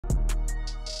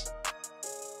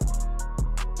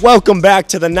Welcome back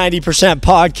to the 90%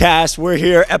 podcast. We're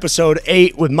here, episode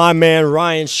 8, with my man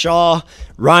Ryan Shaw.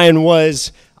 Ryan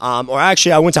was, I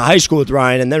went to high school with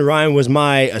Ryan, and then Ryan was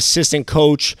my assistant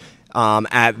coach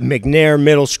at McNair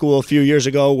Middle School a few years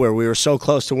ago, where we were so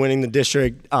close to winning the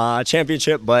district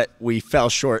championship, but we fell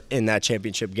short in that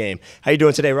championship game. How you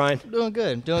doing today, Ryan? Doing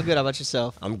good. How about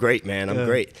yourself? I'm great, man. I'm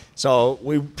great. So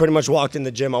we pretty much walked in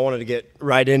the gym. I wanted to get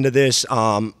right into this.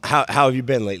 How have you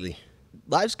been lately?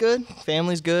 Life's good.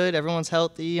 Family's good. Everyone's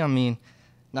healthy. I mean,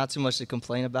 not too much to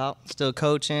complain about. Still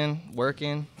coaching,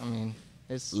 working. I mean,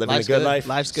 it's living a good life.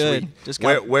 Life's good. Just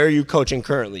where are you coaching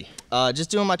currently?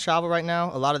 Just doing my travel right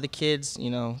now. A lot of the kids,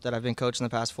 that I've been coaching the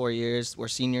past 4 years were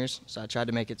seniors, so I tried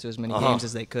to make it to as many games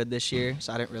as they could this year.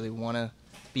 So I didn't really want to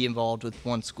be involved with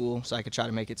one school, so I could try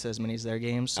to make it to as many as their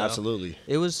games. So Absolutely.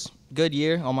 It was a good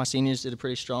year. All my seniors did a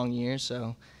pretty strong year,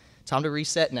 so time to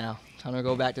reset now. Time to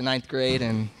go back to 9th grade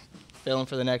and filling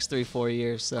for the next 3-4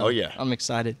 years. So I'm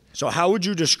excited. So how would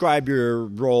you describe your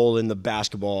role in the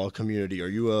basketball community? Are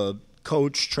you a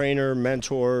coach, trainer,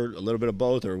 mentor, a little bit of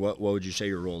both, or what would you say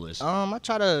your role is? I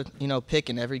try to,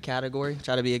 pick in every category.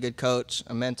 Try to be a good coach,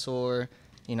 a mentor.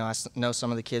 I know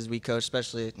some of the kids we coach,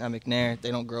 especially at McNair,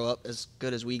 they don't grow up as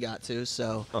good as we got to.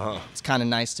 So it's kind of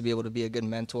nice to be able to be a good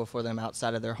mentor for them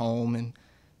outside of their home. And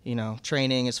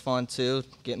training is fun too.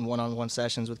 Getting one-on-one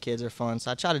sessions with kids are fun. So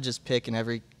I try to just pick in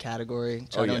every category,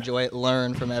 try to enjoy it,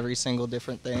 learn from every single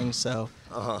different thing. So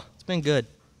it's been good.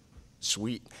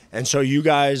 Sweet. And so you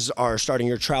guys are starting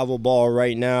your travel ball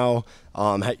right now.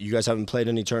 You guys haven't played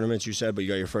any tournaments, you said, but you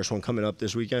got your first one coming up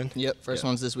this weekend? Yep, first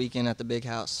one's this weekend at the Big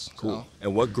House. Cool. So.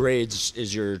 And what grades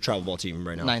is your travel ball team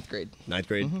right now? 9th grade. 9th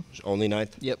grade? Only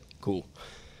 9th? Yep. Cool.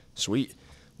 Sweet.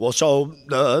 Well, so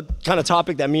the kind of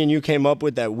topic that me and you came up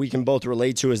with that we can both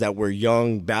relate to is that we're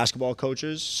young basketball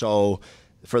coaches. So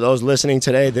for those listening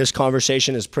today, this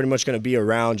conversation is pretty much going to be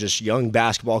around just young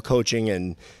basketball coaching,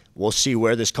 and we'll see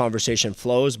where this conversation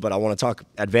flows. But I want to talk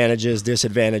advantages,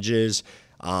 disadvantages,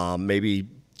 maybe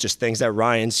just things that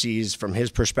Ryan sees from his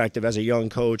perspective as a young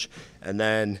coach. And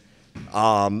then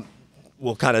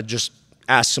we'll kind of just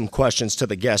ask some questions to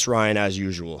the guest, Ryan, as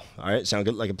usual. All right? Sound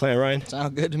good like a plan, Ryan?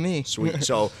 Sound good to me. Sweet.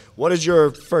 So what is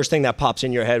your first thing that pops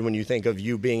in your head when you think of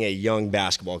you being a young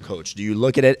basketball coach? Do you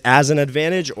look at it as an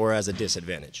advantage or as a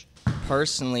disadvantage?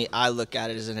 Personally, I look at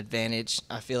it as an advantage.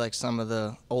 I feel like some of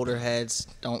the older heads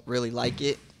don't really like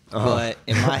it. But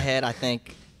in my head, I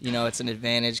think, it's an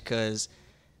advantage because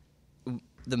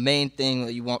the main thing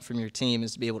that you want from your team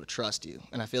is to be able to trust you.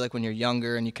 And I feel like when you're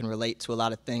younger and you can relate to a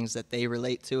lot of things that they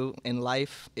relate to in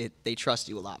life, they trust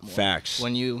you a lot more. Facts.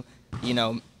 When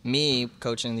me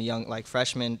coaching the young, like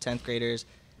freshmen, 10th graders,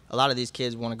 a lot of these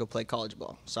kids want to go play college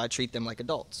ball. So I treat them like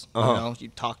adults. You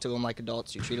talk to them like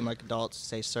adults, you treat them like adults,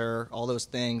 say sir, all those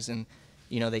things. And,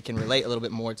 they can relate a little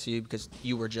bit more to you because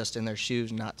you were just in their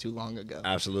shoes not too long ago.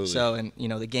 Absolutely. So, and,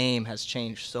 the game has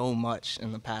changed so much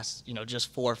in the past,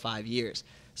 just 4 or 5 years.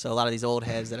 So a lot of these old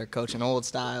heads that are coaching old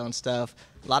style and stuff,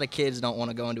 a lot of kids don't want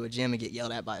to go into a gym and get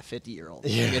yelled at by a 50-year-old.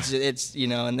 Yeah. Like it's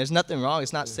and there's nothing wrong.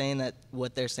 It's not saying that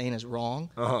what they're saying is wrong.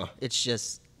 It's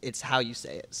just, it's how you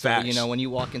say it. So, Facts. when you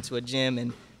walk into a gym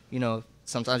and,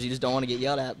 sometimes you just don't want to get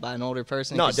yelled at by an older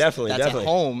person. No, definitely. That's at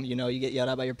home. You get yelled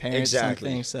at by your parents. Exactly.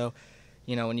 Something. So,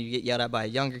 when you get yelled at by a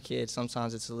younger kid,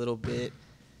 sometimes it's a little bit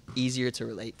easier to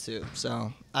relate to.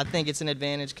 So I think it's an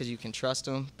advantage because you can trust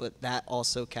them, but that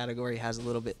also category has a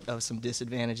little bit of some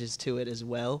disadvantages to it as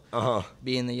well.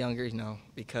 Being the younger,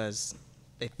 because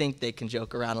they think they can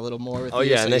joke around a little more with you.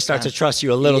 Yeah, so and they start to trust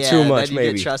you a little too much, you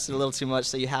maybe. get trusted a little too much,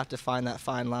 so you have to find that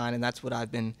fine line, and that's what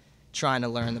I've been trying to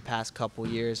learn the past couple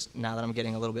years now that I'm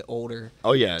getting a little bit older.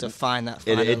 To find that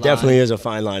fine line. It definitely is a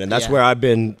fine line, and that's where I've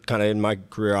been kind of in my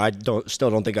career. I still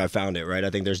don't think I found it, right? I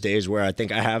think there's days where I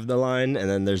think I have the line, and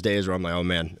then there's days where I'm like, oh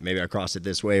man, maybe I crossed it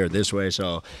this way or this way.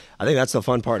 So I think that's the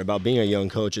fun part about being a young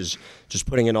coach is just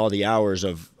putting in all the hours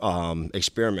of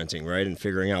experimenting, right, and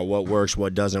figuring out what works,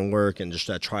 what doesn't work, and just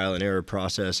that trial and error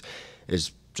process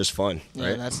is just fun,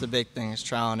 right? Yeah, that's the big thing is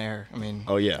trial and error. I mean,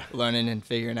 learning and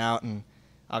figuring out, and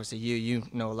obviously you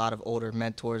know a lot of older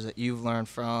mentors that you've learned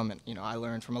from, and I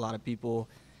learned from a lot of people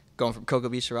going from Cocoa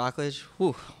Beach to Rockledge.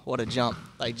 Whew, what a jump.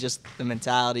 Like just the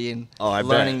mentality and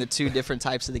learning the two different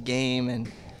types of the game. And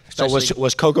so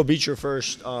was Cocoa Beach your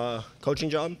first coaching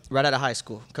job? Right out of high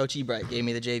school. Coach Ebright gave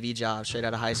me the JV job straight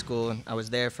out of high school, and I was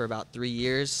there for about 3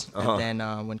 years. And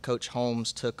then when Coach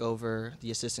Holmes took over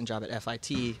the assistant job at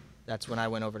FIT, that's when I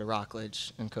went over to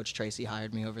Rockledge, and Coach Tracy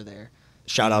hired me over there.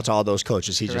 Shout out to all those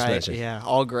coaches he just Right, mentioned. yeah,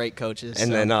 all great coaches.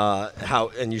 And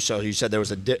so. then you said there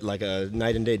was like a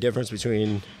night and day difference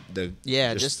between the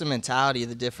just the mentality,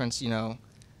 the difference.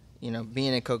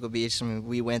 Being in Cocoa Beach. I mean,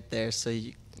 we went there, so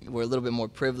we're a little bit more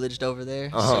privileged over there.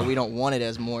 So we don't want it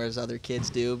as more as other kids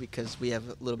do because we have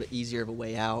a little bit easier of a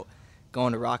way out.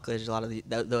 Going to Rockledge, a lot of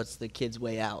that's the kids'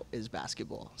 way out is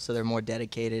basketball. So they're more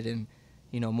dedicated and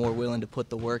more willing to put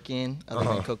the work in. Other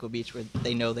than Cocoa Beach, where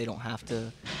they know they don't have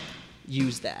to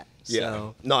use that. Yeah.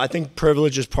 So. No, I think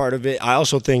privilege is part of it. I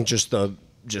also think just the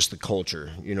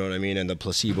culture, you know what I mean, and the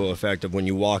placebo effect of when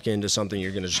you walk into something,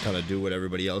 you're going to just kind of do what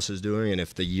everybody else is doing, and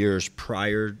if the years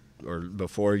prior or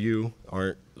before you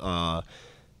aren't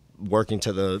working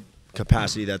to the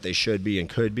capacity that they should be and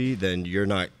could be, then you're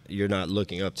not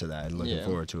looking up to that and looking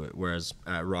forward to it. Whereas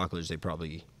at Rockledge, they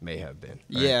probably may have been.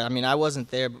 Right? Yeah, I mean, I wasn't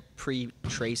there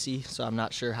pre-Tracy, so I'm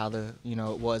not sure how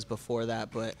it was before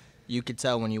that, but you could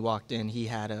tell when you walked in, he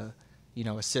had a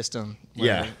system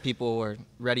where people were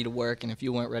ready to work, and if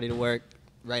you weren't ready to work,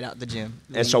 right out the gym.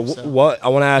 And so what I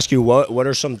want to ask you, what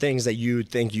are some things that you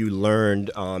think you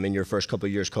learned in your first couple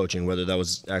of years coaching, whether that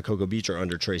was at Cocoa Beach or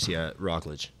under Tracy at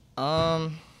Rockledge? A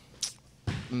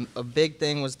big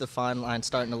thing was the fine line,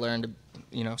 starting to learn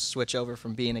to, switch over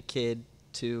from being a kid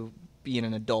to being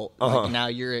an adult. Like now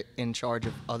you're in charge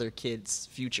of other kids'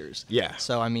 futures. Yeah.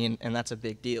 So, I mean, and that's a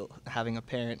big deal. Having a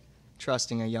parent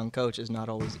trusting a young coach is not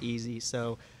always easy.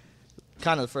 So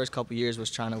kind of the first couple of years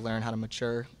was trying to learn how to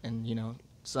mature. And,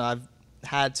 so I've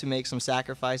had to make some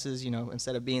sacrifices.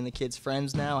 Instead of being the kids'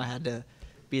 friends now, I had to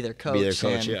be their coach. Be their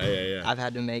coach, and yeah. I've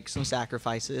had to make some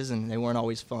sacrifices, and they weren't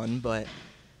always fun, but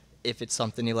if it's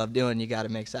something you love doing, you got to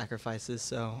make sacrifices.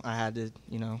 So I had to,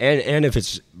 And if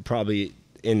it's probably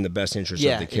in the best interest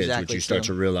of the kids, exactly, which you start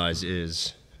to realize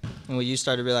is. And when you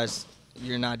start to realize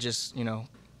you're not just, in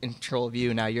control of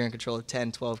you, now you're in control of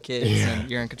 10, 12 kids, and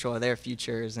you're in control of their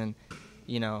futures. And,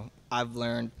 I've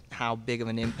learned how big of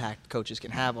an impact coaches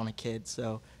can have on a kid.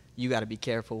 So you got to be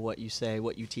careful what you say,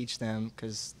 what you teach them,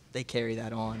 because they carry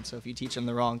that on. So if you teach them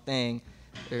the wrong thing,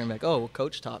 they're gonna be like, "Oh, well,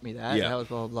 coach taught me that. That was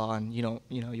blah blah blah," and you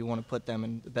want to put them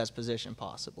in the best position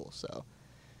possible. So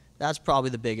that's probably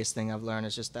the biggest thing I've learned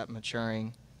is just that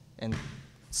maturing and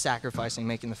sacrificing,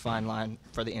 making the fine line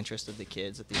for the interest of the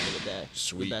kids at the end of the day.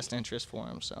 Sweet. The best interest for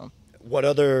them. So. What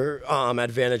other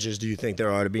advantages do you think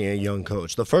there are to being a young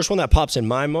coach? The first one that pops in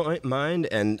my mind,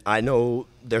 and I know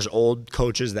there's old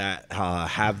coaches that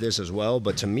have this as well,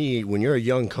 but to me, when you're a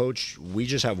young coach, we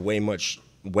just have way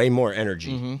more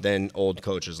energy than old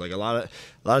coaches. Like a lot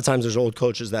of times there's old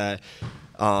coaches that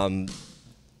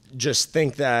just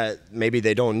think that maybe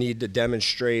they don't need to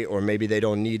demonstrate or maybe they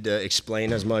don't need to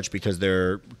explain as much because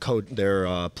they're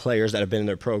players that have been in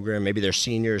their program, maybe their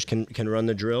seniors can run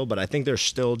the drill. But I think there's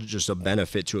still just a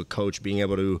benefit to a coach being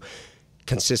able to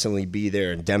consistently be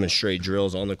there and demonstrate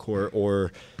drills on the court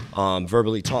or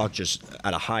verbally talk just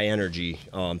at a high energy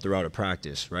throughout a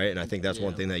practice, right? And I think that's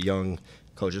one thing that young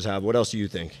coaches have. What else do you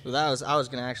think? Well, I was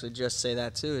going to actually just say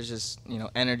that too, is just,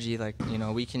 energy. Like,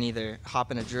 we can either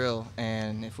hop in a drill,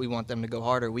 and if we want them to go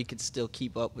harder, we could still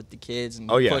keep up with the kids and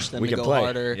push them to go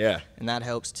harder. Yeah. And that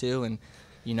helps too. And,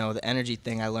 the energy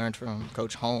thing I learned from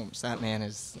Coach Holmes. That man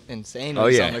is insane when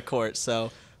he's on the court.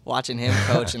 So watching him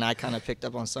coach, and I kind of picked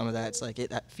up on some of that. It's like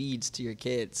that feeds to your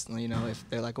kids. If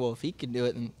they're like, well, if he can do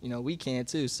it, then, we can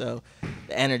too. So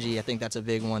the energy, I think that's a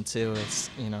big one too.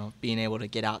 It's, being able to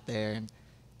get out there and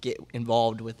get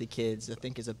involved with the kids, I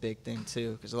think is a big thing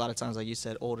too, because a lot of times, like you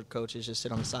said, older coaches just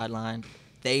sit on the sideline.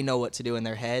 They know what to do in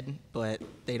their head, but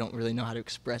they don't really know how to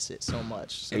express it so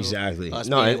much. So exactly. Us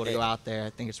being able to go out there, I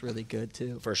think it's really good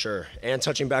too. For sure. And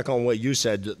touching back on what you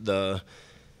said,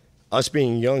 us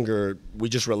being younger, we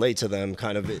just relate to them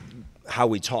kind of how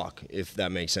we talk, if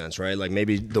that makes sense, right? Like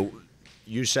maybe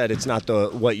you said it's not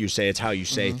what you say, it's how you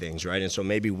say things, right? And so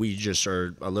maybe we just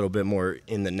are a little bit more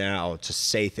in the now to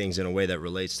say things in a way that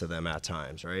relates to them at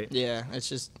times, right? Yeah, it's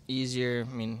just easier.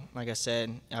 I mean, like I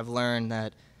said, I've learned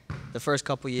that the first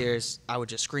couple years I would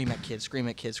just scream at kids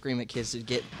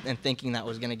and thinking that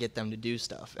was going to get them to do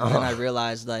stuff. And then I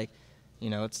realized, like,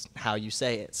 it's how you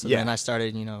say it. So then I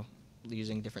started,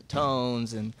 using different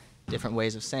tones and different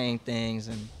ways of saying things,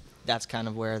 and that's kind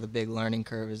of where the big learning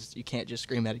curve is. You can't just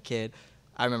scream at a kid.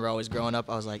 I remember always growing up,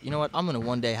 I was like, you know what, I'm going to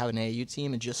one day have an AAU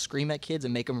team and just scream at kids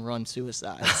and make them run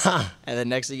suicides. And then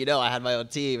next thing you know, I had my own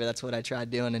team, and that's what I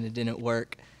tried doing, and it didn't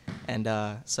work. And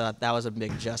so that was a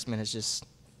big adjustment. It's just,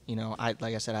 like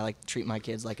I said, I like to treat my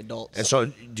kids like adults. And so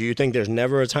do you think there's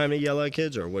never a time to yell at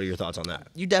kids, or what are your thoughts on that?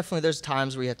 There's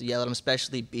times where you have to yell at them,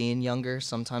 especially being younger.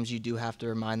 Sometimes you do have to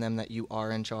remind them that you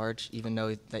are in charge, even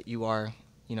though that you are,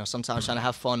 sometimes trying to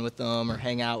have fun with them or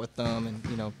hang out with them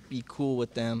and, be cool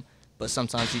with them. But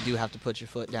sometimes you do have to put your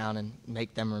foot down and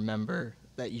make them remember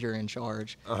that you're in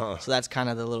charge. So that's kind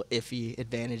of the little iffy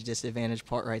advantage, disadvantage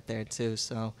part right there too.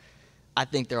 So I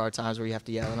think there are times where you have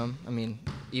to yell at them. I mean,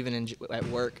 even at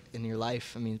work in your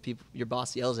life, I mean, your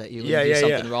boss yells at you when you do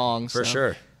something wrong. For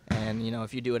sure. And,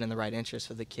 if you do it in the right interest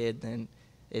for the kid, then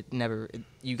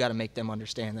you got to make them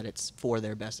understand that it's for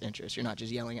their best interest. You're not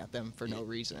just yelling at them for no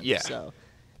reason. Yeah. So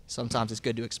sometimes it's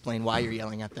good to explain why you're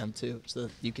yelling at them too, so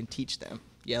that you can teach them.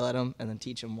 Yell at them and then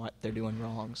teach them what they're doing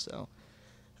wrong. So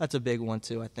that's a big one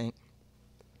too, I think.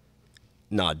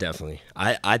 No, definitely.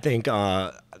 I think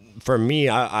for me,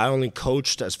 I only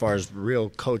coached as far as real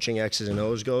coaching X's and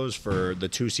O's goes for the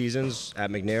 2 seasons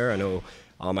at McNair. I know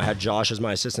I had Josh as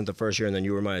my assistant the first year, and then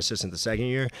you were my assistant the second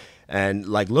year. And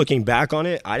like looking back on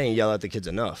it, I didn't yell at the kids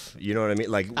enough. You know what I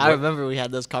mean? Like I remember we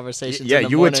had those conversations. Yeah, in the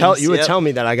you mornings. would tell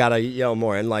me that I gotta yell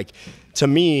more. And like to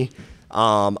me,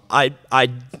 I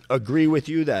agree with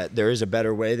you that there is a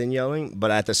better way than yelling, but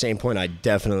at the same point, I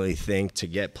definitely think to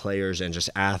get players and just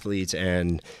athletes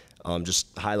and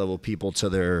just high level people to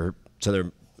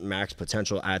their max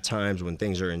potential at times when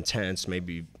things are intense,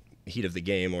 maybe heat of the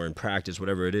game or in practice,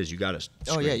 whatever it is, you got to scream.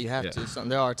 Oh yeah, you have to.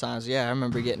 There are times. Yeah, I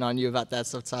remember getting on you about that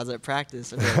sometimes at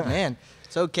practice. I'm like, man,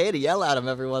 it's okay to yell at them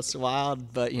every once in a while,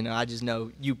 but I just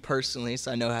know you personally,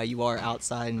 so I know how you are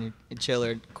outside, and you're a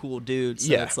chiller, cool dude.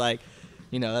 So it's like,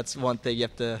 that's one thing you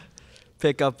have to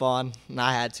pick up on, and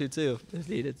I had to too.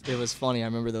 It was funny. I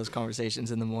remember those conversations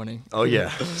in the morning. Oh yeah,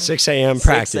 6 a.m.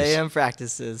 practice. 6 a.m.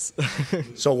 practices.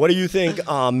 So what do you think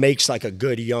makes like a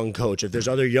good young coach? If there's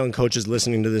other young coaches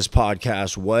listening to this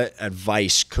podcast, what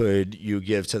advice could you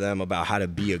give to them about how to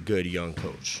be a good young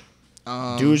coach?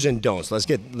 Do's and don'ts.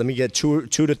 Let me get two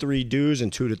to three do's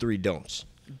and 2 to 3 don'ts.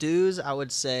 Do's, I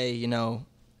would say,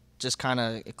 just kind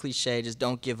of a cliche, just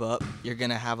don't give up. You're going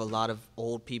to have a lot of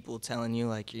old people telling you,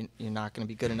 like, you're not going to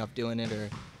be good enough doing it, or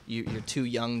you're too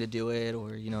young to do it,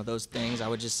 or, those things. I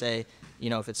would just say,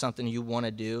 if it's something you want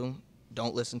to do,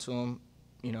 don't listen to them.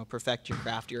 Perfect your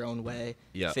craft your own way.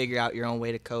 Yeah. Figure out your own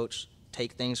way to coach.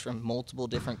 Take things from multiple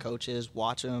different coaches.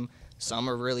 Watch them. Some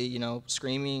are really,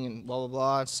 screaming and blah, blah,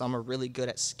 blah. Some are really good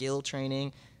at skill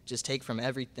training. Just take from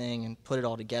everything and put it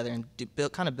all together and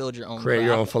kind of build your own Create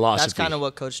your own philosophy. That's kind of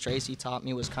what Coach Tracy taught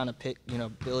me, was kind of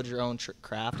build your own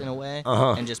craft in a way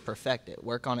and just perfect it.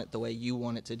 Work on it the way you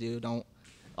want it to do. Don't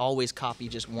always copy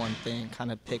just one thing.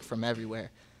 Kind of pick from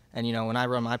everywhere. And, when I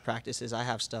run my practices, I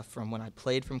have stuff from when I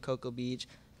played from Cocoa Beach,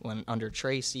 when under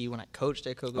Tracy, when I coached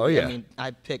at Cocoa Beach. Yeah. I mean,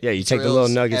 I pick you take the little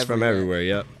nuggets from everywhere,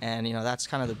 yep. And, that's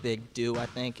kind of the big do, I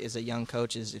think, as a young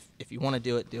coach, is if you want to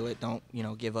do it, do it. Don't,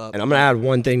 give up. And I'm going to add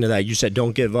one thing to that. You said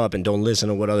don't give up and don't listen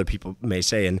to what other people may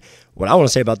say. And what I want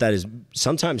to say about that is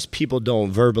sometimes people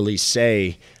don't verbally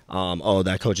say, oh,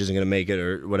 that coach isn't going to make it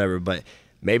or whatever, but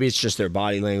maybe it's just their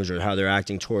body language or how they're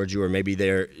acting towards you, or maybe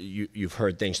you've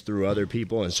heard things through other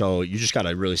people, and so you just got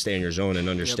to really stay in your zone and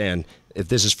understand, if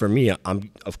this is for me,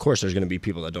 of course there's going to be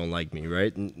people that don't like me,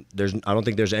 right? And I don't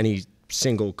think there's any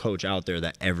single coach out there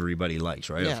that everybody likes,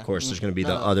 right? Yeah. Of course there's going to be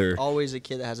the other. Always a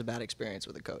kid that has a bad experience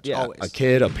with a coach. Yeah, always. a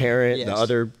kid, a parent, Yes. the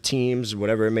other teams,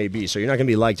 whatever it may be. So you're not going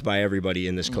to be liked by everybody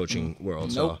in this coaching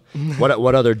world. Nope. So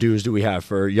what other do's do we have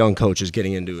for young coaches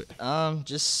getting into it?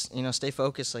 Just, stay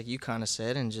focused, like you kind of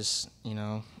said, and just,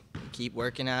 keep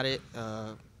working at it.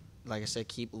 Like I said,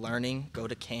 keep learning, go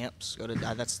to camps,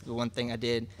 that's the one thing I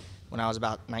did when I was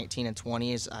about 19 and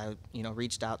 20 is I,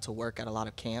 reached out to work at a lot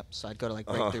of camps. So I'd go to like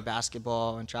Breakthrough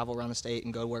Basketball and travel around the state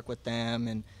and go work with them.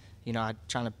 And, I'd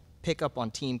try to pick up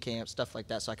on team camps, stuff like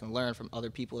that, so I can learn from other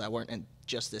people that weren't in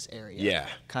just this area. Yeah.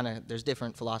 Kind of, there's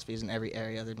different philosophies in every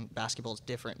area. Basketball is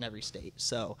different in every state.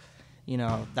 So,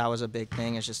 that was a big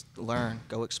thing, is just learn,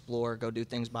 go explore, go do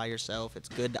things by yourself. It's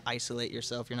good to isolate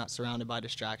yourself. You're not surrounded by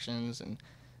distractions, and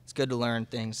it's good to learn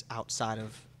things outside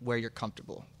of where you're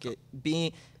comfortable.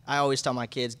 I always tell my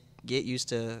kids, get used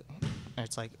to,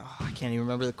 it's like, I can't even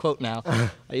remember the quote now.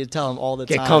 I used to tell them all the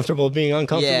time. Get comfortable being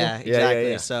uncomfortable? Yeah,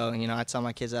 exactly. Yeah. So, I tell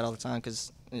my kids that all the time,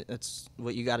 because it's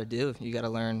what you got to do. You got to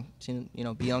learn to,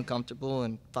 be uncomfortable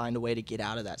and find a way to get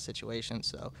out of that situation.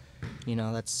 So,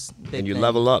 that's big And you thing.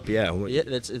 level up, yeah. Yeah,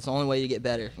 it's the only way you get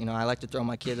better. I like to throw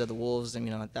my kids at the wolves,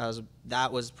 and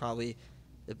that was probably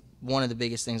one of the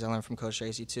biggest things I learned from Coach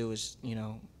Tracy too. Was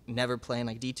never playing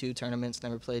like D2 tournaments,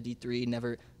 never play D3,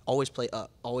 never always play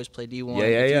up, always play D1.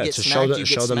 Yeah. To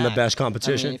show them the best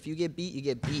competition. I mean, if you get beat, you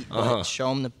get beat. But show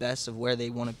them the best of where they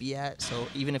want to be at. So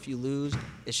even if you lose,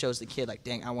 it shows the kid like,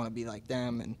 dang, I want to be like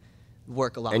them, and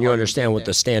work a lot. And you understand what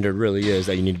the standard really is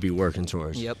that you need to be working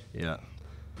towards. Yep. Yeah.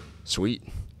 Sweet.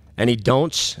 Any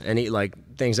don'ts? Any like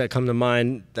things that come to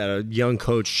mind that a young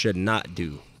coach should not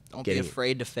do? Don't be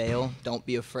afraid to fail. Don't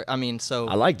be afraid. I mean, so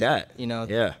I like that. You know,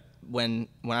 yeah. When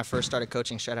I first started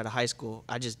coaching straight out of high school,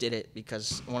 I just did it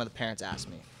because one of the parents asked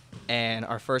me. And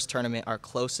our first tournament, our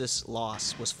closest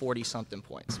loss was 40-something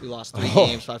points. We lost 3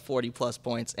 games by 40-plus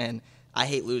points, and I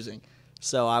hate losing.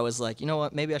 So I was like, you know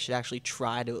what, maybe I should actually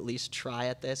try to at least try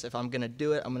at this. If I'm going to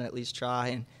do it, I'm going to at least try.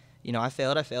 And, you know, I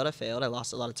failed. I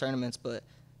lost a lot of tournaments, but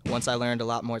once I learned a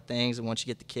lot more things, and once you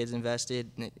get the kids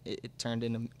invested, it turned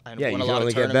into I yeah, won you a can lot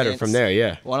only of get better from there.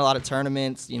 Yeah, won a lot of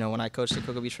tournaments. You know, when I coached at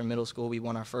Cocoa Beach for middle school, we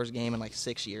won our first game in like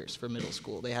 6 years for middle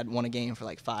school. They had won a game for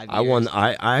like 5 years.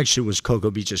 I actually was Cocoa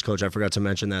Beach's coach. I forgot to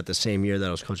mention that the same year that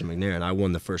I was coaching McNair, and I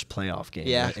won the first playoff game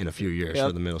in a few years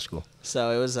for the middle school. So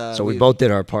it was. So we both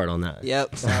did our part on that.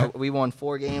 Yep. So we won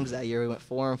 4 games that year. We went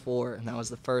 4-4, and that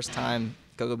was the first time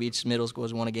Cocoa Beach middle school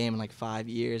has won a game in like 5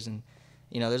 years. And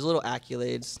you know, there's little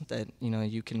accolades that you know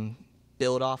you can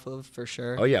build off of for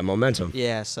sure. Oh yeah, momentum.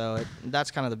 Yeah, so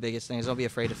that's kind of the biggest thing is don't be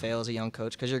afraid to fail as a young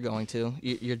coach because you're going to.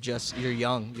 You're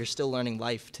young. You're still learning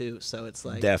life too. So it's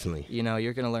like definitely. You know,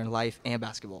 you're gonna learn life and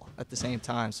basketball at the same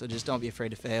time. So just don't be afraid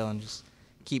to fail and just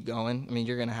keep going. I mean,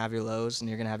 you're gonna have your lows and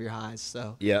you're gonna have your highs.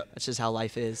 So yeah, that's just how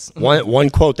life is. One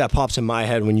quote that pops in my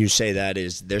head when you say that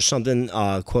is there's something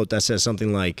quote that says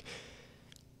something like,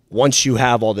 once you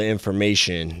have all the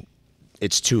information,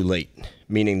 it's too late,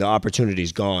 meaning the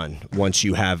opportunity's gone once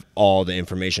you have all the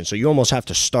information. So you almost have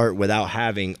to start without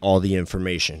having all the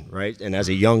information, right? And as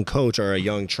a young coach or a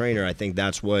young trainer, I think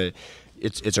that's what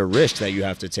it's a risk that you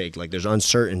have to take. Like there's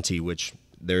uncertainty, which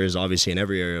there is obviously in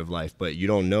every area of life, but you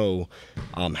don't know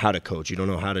how to coach. You don't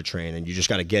know how to train, and you just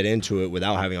got to get into it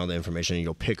without having all the information. And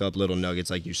you'll pick up little nuggets,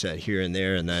 like you said, here and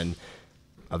there, and then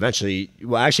eventually,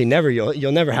 well, actually,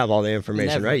 you'll never have all the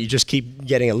information, right? You just keep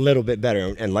getting a little bit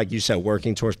better, and like you said,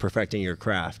 working towards perfecting your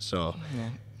craft. So, yeah.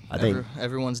 I think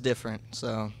everyone's different.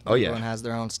 So everyone has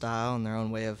their own style and their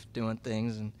own way of doing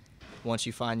things, and once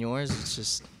you find yours, it's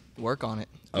just work on it.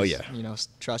 Just, you know,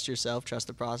 trust yourself, trust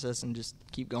the process, and just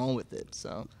keep going with it.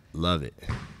 So love it.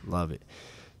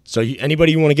 So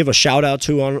anybody you want to give a shout out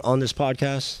to on this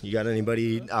podcast? You got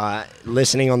anybody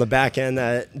listening on the back end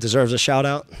that deserves a shout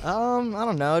out? I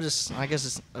don't know. Just I guess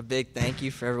it's a big thank you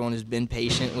for everyone who's been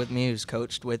patient with me, who's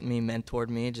coached with me, mentored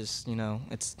me. Just, you know,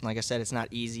 it's like I said, it's not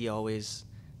easy always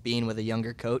being with a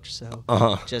younger coach. So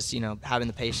just, you know, having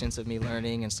the patience of me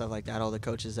learning and stuff like that. All the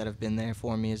coaches that have been there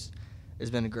for me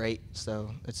has been great. So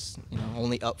it's, you know,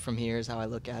 only up from here is how I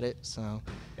look at it. So.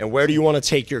 And where do you want to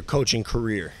take your coaching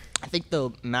career? I think the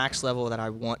max level that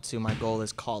I want to, my goal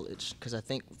is college, because I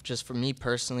think just for me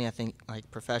personally, I think like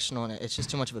professional, and it's just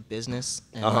too much of a business.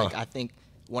 And like I think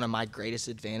one of my greatest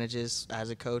advantages as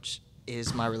a coach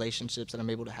is my relationships that I'm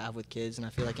able to have with kids. And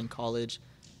I feel like in college,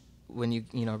 when you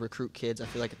know recruit kids, I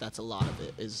feel like that's a lot of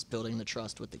it is building the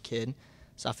trust with the kid.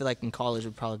 So I feel like in college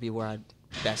would probably be where I'd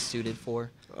best suited for.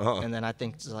 And then I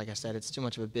think, like I said, it's too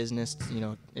much of a business. You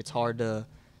know, it's hard to,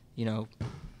 you know,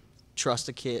 trust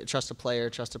a player,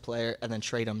 and then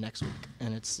trade them next week.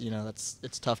 And it's, you know,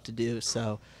 it's tough to do.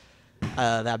 So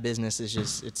that business is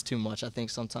just, it's too much, I think,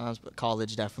 sometimes. But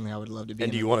college, definitely, I would love to be.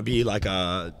 And do you want to be like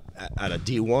at a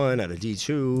D1, at a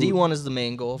D2? D1 is the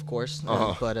main goal, of course.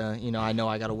 But, you know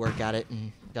I got to work at it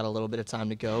and got a little bit of time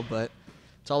to go. But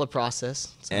it's all a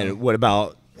process. So. And what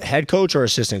about head coach or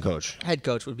assistant coach? Head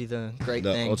coach would be the great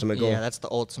thing. The ultimate goal? Yeah, that's the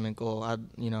ultimate goal.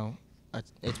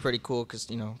 It's pretty cool because,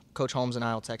 you know, Coach Holmes and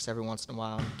I will text every once in a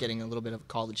while. Getting a little bit of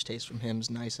college taste from him is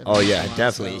nice. Oh, yeah,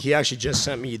 definitely. So. He actually just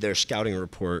sent me their scouting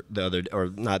report or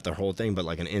not the whole thing, but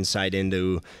like an insight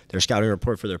into their scouting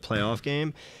report for their playoff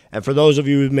game. And for those of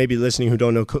you maybe listening who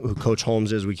don't know who Coach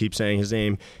Holmes is, we keep saying his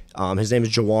name. His name is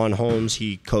Jawan Holmes.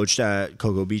 He coached at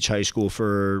Cocoa Beach High School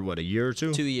for, a year or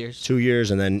two? 2 years. 2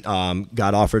 years, and then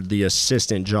got offered the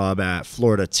assistant job at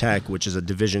Florida Tech, which is a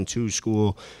Division II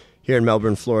school here in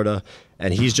Melbourne, Florida,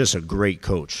 and he's just a great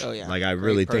coach. Oh, yeah. Like, I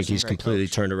really think he's completely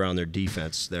turned around their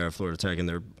defense there at Florida Tech, and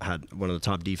they had one of the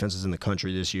top defenses in the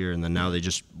country this year, and then now they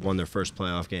just won their first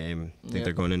playoff game. I think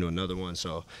they're going into another one,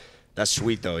 so that's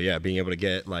sweet, though, being able to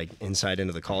get, like, insight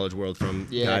into the college world from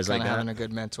guys like that. Yeah, having a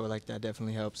good mentor like that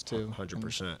definitely helps, too.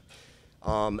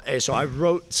 100%. Hey, so I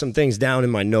wrote some things down in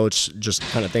my notes, just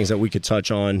kind of things that we could touch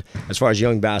on as far as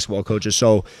young basketball coaches.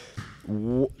 So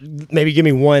maybe give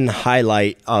me one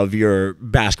highlight of your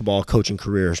basketball coaching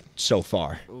career so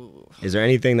far. Ooh. Is there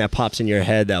anything that pops in your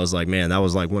head that was like, man, that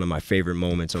was like one of my favorite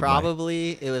moments of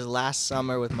Probably it was last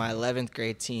summer with my 11th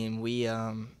grade team. We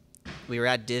we were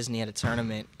at Disney at a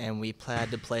tournament, and we had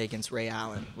to play against Ray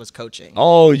Allen, was coaching.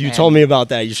 Oh, you told me about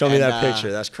that. You showed me that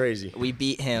picture. That's crazy. We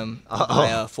beat him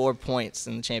by 4 points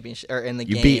in the championship, or in the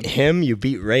game. You beat him? You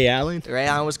beat Ray Allen? Ray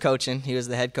Allen was coaching. He was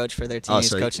the head coach for their team. He was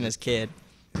coaching his kid.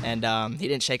 And he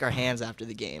didn't shake our hands after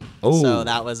the game. Oh. So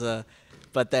that was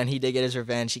but then he did get his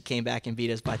revenge. He came back and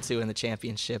beat us by 2 in the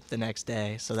championship the next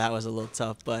day. So that was a little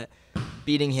tough. But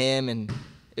beating him, and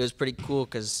it was pretty cool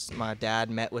because my dad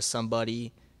met with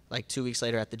somebody like 2 weeks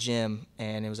later at the gym,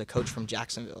 and it was a coach from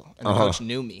Jacksonville. And the coach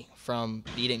knew me from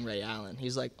beating Ray Allen.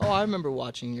 He's like, oh, I remember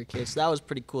watching your kids. So that was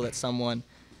pretty cool that someone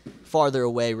farther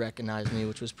away recognized me,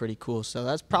 which was pretty cool. So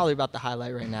that's probably about the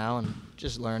highlight right now, and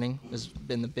just learning has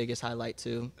been the biggest highlight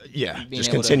too. Yeah, just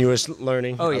continuous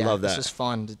learning. Oh yeah, I love that. It's just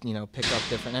fun to pick up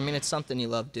different. I mean, it's something you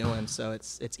love doing, so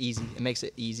it's easy. It makes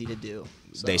it easy to do.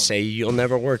 So. They say you'll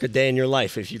never work a day in your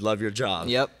life if you love your job.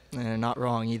 Yep, and they're not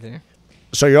wrong either.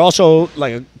 So you're also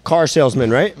like a car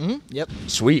salesman, right? Mm-hmm. Yep.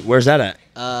 Sweet. Where's that at?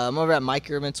 I'm over at Mike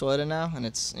Urban Toyota now, and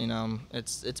it's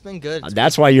it's been good.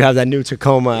 That's why you have that new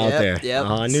Tacoma out there. Yep.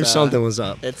 I knew something was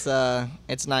up. It's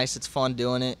nice. It's fun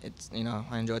doing it. It's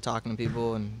I enjoy talking to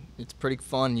people, and it's pretty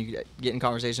fun. You get in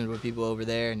conversations with people over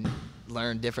there and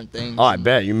learn different things. Oh, I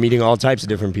bet you're meeting all types of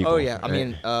different people. Oh yeah, right? I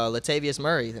mean, Latavius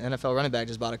Murray, the NFL running back,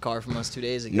 just bought a car from us 2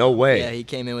 days ago. No way. Yeah, he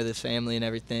came in with his family and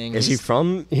everything. Is he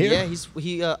from here?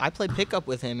 Yeah, I play pickup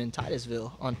with him in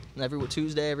Titusville on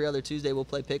every other Tuesday we'll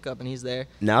play pickup, and he's there.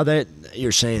 Now that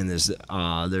you're saying this,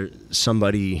 there's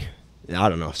somebody. I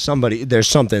don't know. There's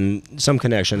some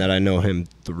connection that I know him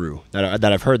through. That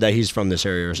I've heard that he's from this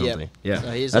area or something. Yep.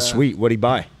 Yeah, So that's sweet. What'd he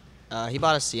buy? He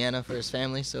bought a Sienna for his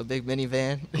family, so a big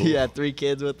minivan. He had 3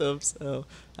 kids with him, so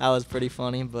that was pretty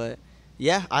funny. But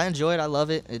yeah, I enjoy it. I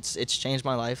love it. It's changed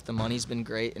my life. The money's been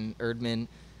great, and Erdman,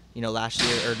 last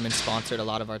year Erdman sponsored a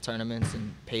lot of our tournaments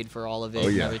and paid for all of it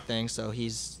and everything. So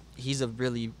he's a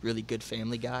really, really good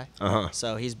family guy.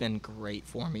 So he's been great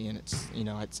for me, and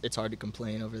it's hard to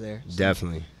complain over there. So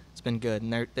Definitely. it's been good,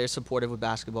 and they're supportive with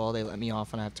basketball. They let me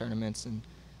off when I have tournaments, and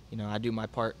I do my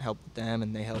part, help with them,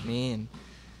 and they help me, and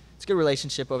it's a good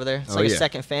relationship over there. It's like a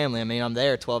second family. I mean, I'm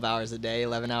there 12 hours a day,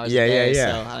 11 hours a day.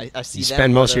 Yeah. So I see you them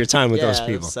spend most of your time with those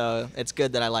people. So it's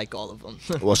good that I like all of them.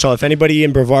 Well, so if anybody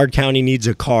in Brevard County needs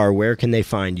a car, where can they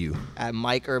find you? At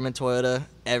Mike Urban Toyota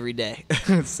every day,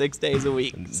 6 days a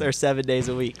week, or 7 days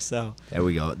a week. So there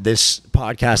we go. This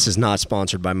podcast is not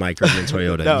sponsored by Mike Urban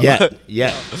Toyota No.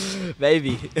 yet. No.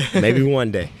 Maybe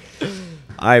one day.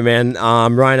 All right, man.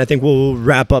 Ryan, I think we'll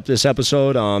wrap up this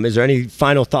episode. Is there any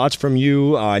final thoughts from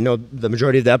you? I know the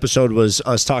majority of the episode was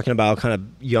us talking about kind of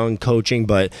young coaching,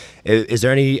 but is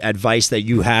there any advice that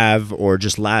you have or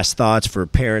just last thoughts for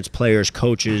parents, players,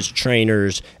 coaches,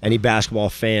 trainers, any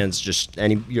basketball fans, just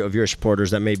any of your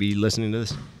supporters that may be listening to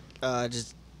this?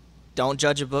 Just don't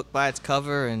judge a book by its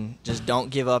cover, and just don't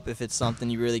give up if it's something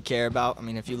you really care about. I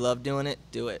mean, if you love doing it,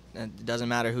 do it. It doesn't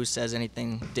matter who says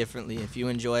anything differently. If you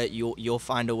enjoy it, you'll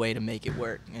find a way to make it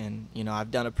work. And I've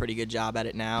done a pretty good job at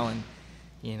it now, and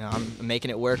I'm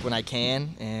making it work when I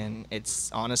can. And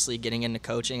it's honestly getting into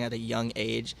coaching at a young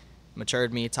age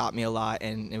matured me, taught me a lot,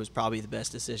 and it was probably the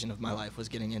best decision of my life was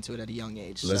getting into it at a young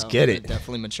age. Let's get it.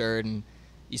 Definitely matured, and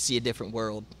you see a different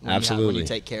world when you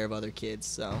take care of other kids.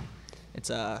 So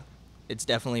it's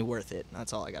definitely worth it.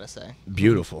 That's all I got to say.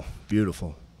 Beautiful.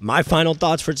 Beautiful. My final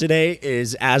thoughts for today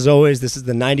is, as always, this is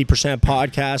the 90%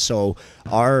 podcast. So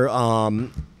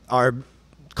our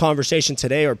conversation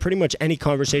today, or pretty much any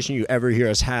conversation you ever hear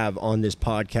us have on this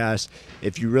podcast,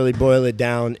 if you really boil it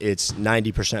down, it's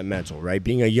 90% mental, right?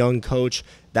 Being a young coach,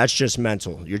 that's just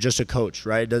mental. You're just a coach,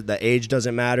 right? The age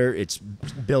doesn't matter. It's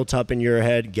built up in your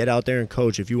head. Get out there and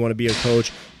coach. If you want to be a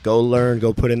coach, go learn,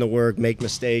 go put in the work, make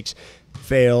mistakes,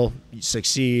 fail,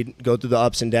 succeed, go through the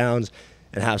ups and downs,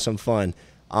 and have some fun.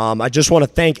 I just want to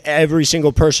thank every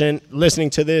single person listening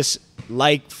to this.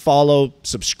 Like, follow,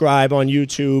 subscribe on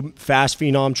YouTube, Fast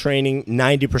Phenom Training,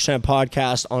 90%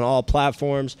 podcast on all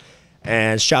platforms.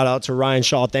 And shout out to Ryan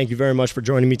Shaw. Thank you very much for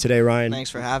joining me today, Ryan. Thanks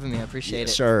for having me. I appreciate it.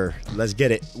 Sir, let's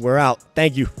get it. We're out.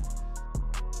 Thank you.